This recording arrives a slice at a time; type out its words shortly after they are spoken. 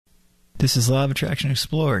This is Law of Attraction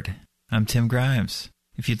Explored. I'm Tim Grimes.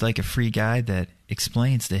 If you'd like a free guide that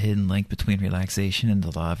explains the hidden link between relaxation and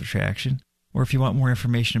the Law of Attraction, or if you want more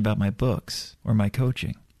information about my books or my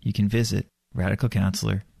coaching, you can visit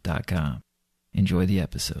RadicalCounselor.com. Enjoy the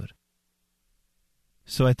episode.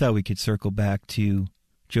 So I thought we could circle back to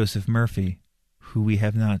Joseph Murphy, who we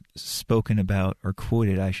have not spoken about, or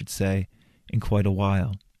quoted, I should say, in quite a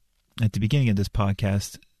while. At the beginning of this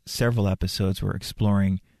podcast, several episodes were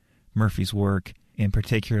exploring Murphy's work, and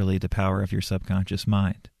particularly the power of your subconscious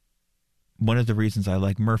mind. One of the reasons I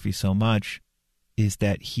like Murphy so much is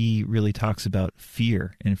that he really talks about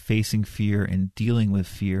fear and facing fear and dealing with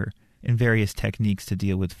fear and various techniques to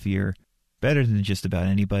deal with fear better than just about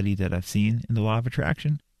anybody that I've seen in the Law of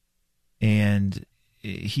Attraction. And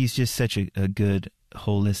he's just such a good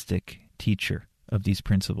holistic teacher of these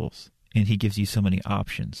principles. And he gives you so many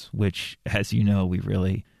options, which, as you know, we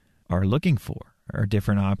really are looking for. Are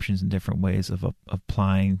different options and different ways of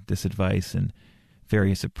applying this advice and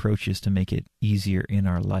various approaches to make it easier in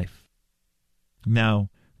our life. Now,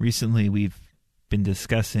 recently we've been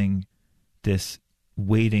discussing this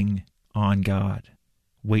waiting on God,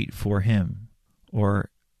 wait for Him, or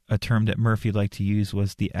a term that Murphy liked to use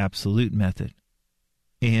was the absolute method.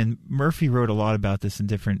 And Murphy wrote a lot about this in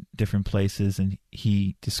different places, and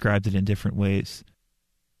he described it in different ways.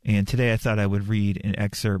 And today I thought I would read an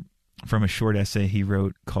excerpt from a short essay he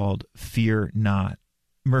wrote called Fear Not.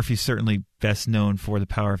 Murphy's certainly best known for the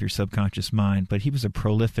power of your subconscious mind, but he was a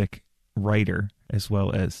prolific writer as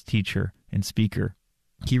well as teacher and speaker.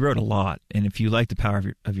 He wrote a lot, and if you like the power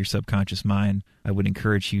of your subconscious mind, I would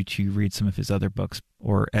encourage you to read some of his other books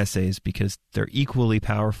or essays because they're equally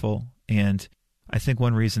powerful. And I think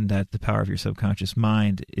one reason that the power of your subconscious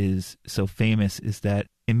mind is so famous is that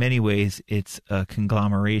in many ways it's a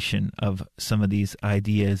conglomeration of some of these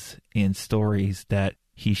ideas and stories that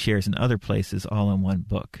he shares in other places all in one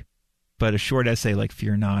book. But a short essay like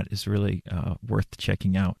Fear Not is really worth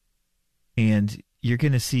checking out. And you're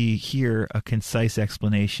going to see here a concise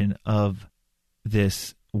explanation of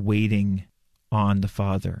this waiting on the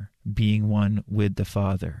Father, being one with the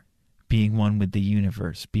Father, being one with the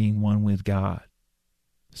universe, being one with God.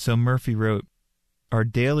 So Murphy wrote, "Our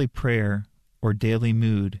daily prayer or daily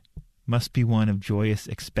mood must be one of joyous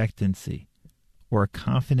expectancy, or a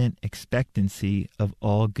confident expectancy of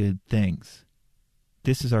all good things.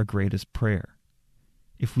 This is our greatest prayer.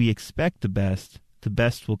 If we expect the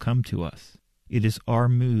best will come to us. It is our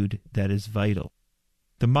mood that is vital.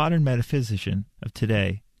 The modern metaphysician of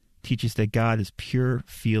today teaches that God is pure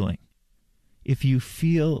feeling. If you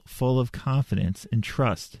feel full of confidence and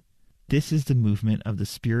trust, this is the movement of the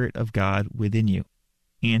Spirit of God within you,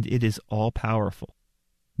 and it is all-powerful.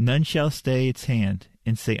 None shall stay its hand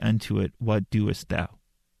and say unto it, What doest thou?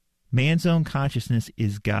 Man's own consciousness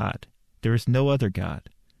is God. There is no other God.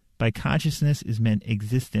 By consciousness is meant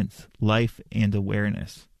existence, life, and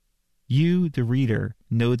awareness. You, the reader,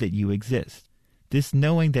 know that you exist. This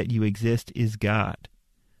knowing that you exist is God.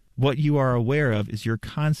 What you are aware of is your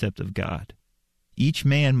concept of God. Each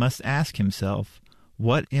man must ask himself,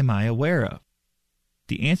 What am I aware of?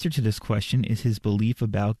 The answer to this question is his belief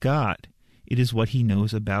about God. It is what he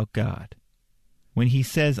knows about God. When he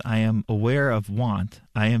says, I am aware of want,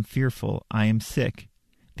 I am fearful, I am sick,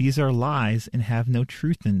 these are lies and have no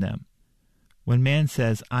truth in them. When man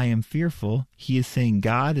says, I am fearful, he is saying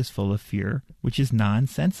God is full of fear, which is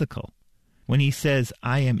nonsensical. When he says,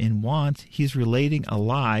 I am in want, he is relating a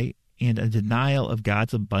lie and a denial of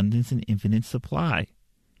God's abundance and infinite supply.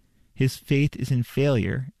 His faith is in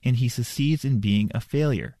failure, and he succeeds in being a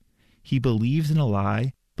failure. He believes in a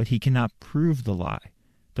lie, but he cannot prove the lie.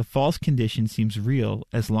 The false condition seems real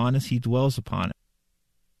as long as he dwells upon it.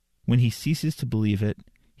 When he ceases to believe it,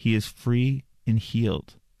 he is free and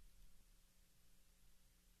healed.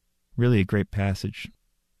 Really a great passage.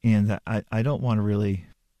 And I don't want to really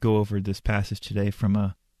go over this passage today from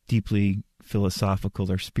a deeply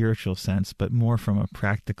philosophical or spiritual sense, but more from a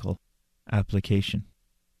practical application.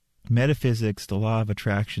 Metaphysics, the law of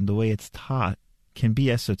attraction, the way it's taught, can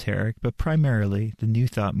be esoteric, but primarily the New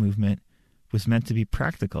Thought movement was meant to be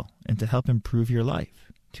practical and to help improve your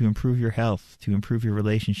life, to improve your health, to improve your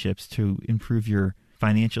relationships, to improve your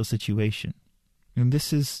financial situation. And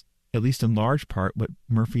this is, at least in large part, what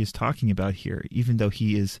Murphy is talking about here, even though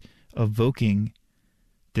he is evoking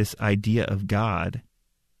this idea of God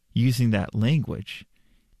using that language.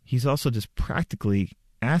 He's also just practically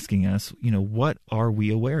asking us, what are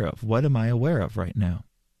we aware of? What am I aware of right now?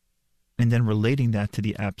 And then relating that to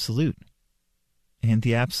the absolute. And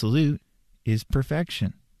the absolute is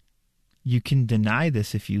perfection. You can deny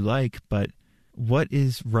this if you like, but what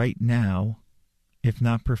is right now if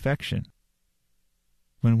not perfection?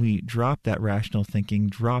 When we drop that rational thinking,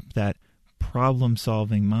 drop that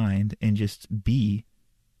problem-solving mind, and just be,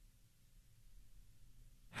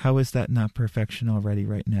 how is that not perfection already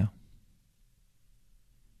right now?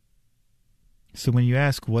 So when you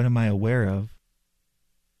ask, what am I aware of?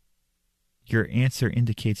 Your answer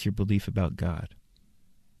indicates your belief about God.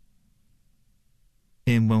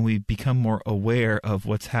 And when we become more aware of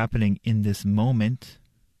what's happening in this moment,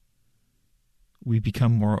 we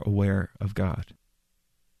become more aware of God.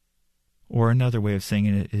 Or another way of saying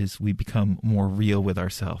it is we become more real with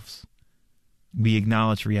ourselves. We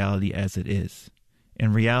acknowledge reality as it is.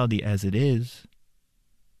 And reality as it is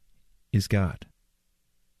God.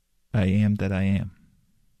 I am that I am.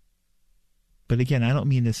 But again, I don't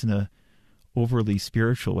mean this in a overly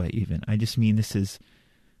spiritual way even. I just mean this is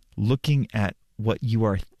looking at what you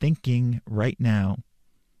are thinking right now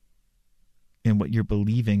and what you're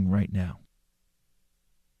believing right now.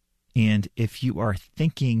 And if you are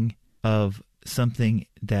thinking of something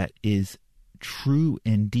that is true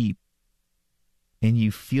and deep, and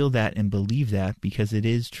you feel that and believe that because it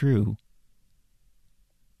is true,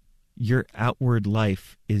 your outward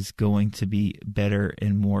life is going to be better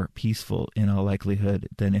and more peaceful in all likelihood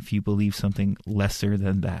than if you believe something lesser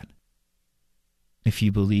than that. If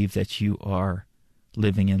you believe that you are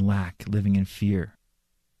living in lack, living in fear.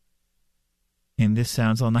 And this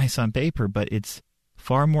sounds all nice on paper, but it's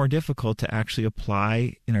far more difficult to actually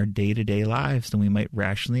apply in our day-to-day lives than we might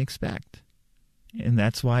rationally expect. And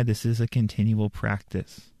that's why this is a continual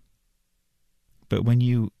practice. But when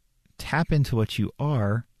you tap into what you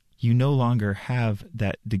are, you no longer have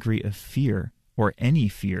that degree of fear, or any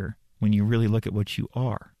fear, when you really look at what you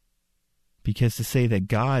are. Because to say that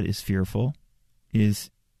God is fearful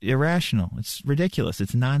is irrational. It's ridiculous.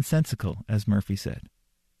 It's nonsensical, as Murphy said.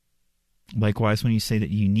 Likewise, when you say that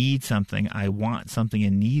you need something, I want something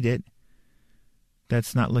and need it,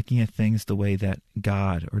 that's not looking at things the way that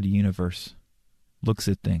God or the universe looks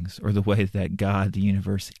at things, or the way that God, the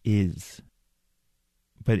universe, is.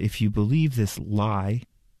 But if you believe this lie,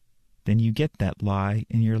 then you get that lie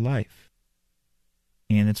in your life.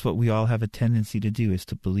 And it's what we all have a tendency to do, is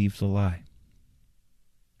to believe the lie.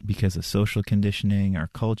 Because of social conditioning, our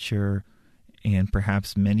culture, and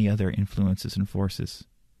perhaps many other influences and forces.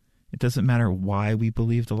 It doesn't matter why we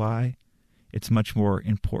believe the lie. It's much more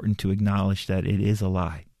important to acknowledge that it is a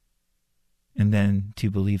lie. And then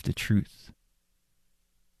to believe the truth,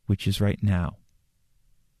 which is right now.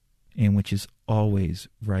 And which is always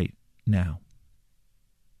right now.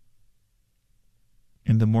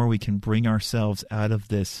 And the more we can bring ourselves out of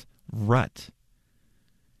this rut,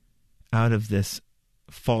 out of this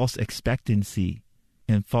false expectancy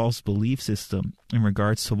and false belief system in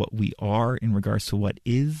regards to what we are, in regards to what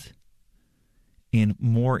is, and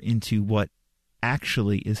more into what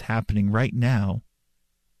actually is happening right now,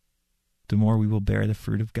 the more we will bear the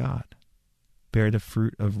fruit of God, bear the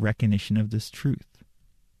fruit of recognition of this truth.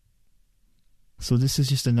 So this is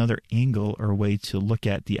just another angle or way to look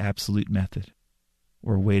at the absolute method,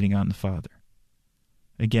 or waiting on the Father.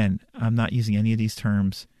 Again, I'm not using any of these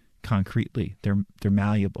terms concretely. They're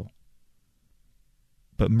malleable.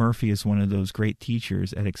 But Murphy is one of those great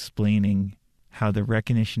teachers at explaining how the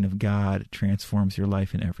recognition of God transforms your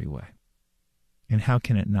life in every way. And how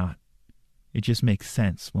can it not? It just makes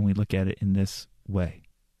sense when we look at it in this way.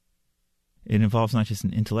 It involves not just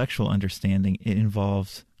an intellectual understanding, it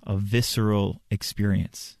involves a visceral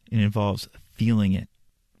experience. It involves feeling it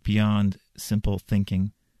beyond simple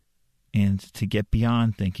thinking. And to get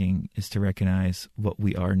beyond thinking is to recognize what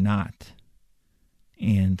we are not.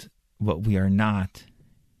 And what we are not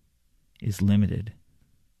is limited.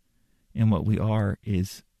 And what we are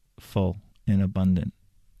is full and abundant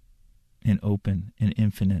and open and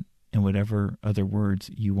infinite and whatever other words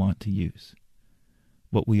you want to use.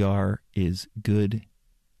 What we are is good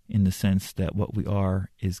in the sense that what we are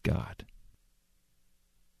is God.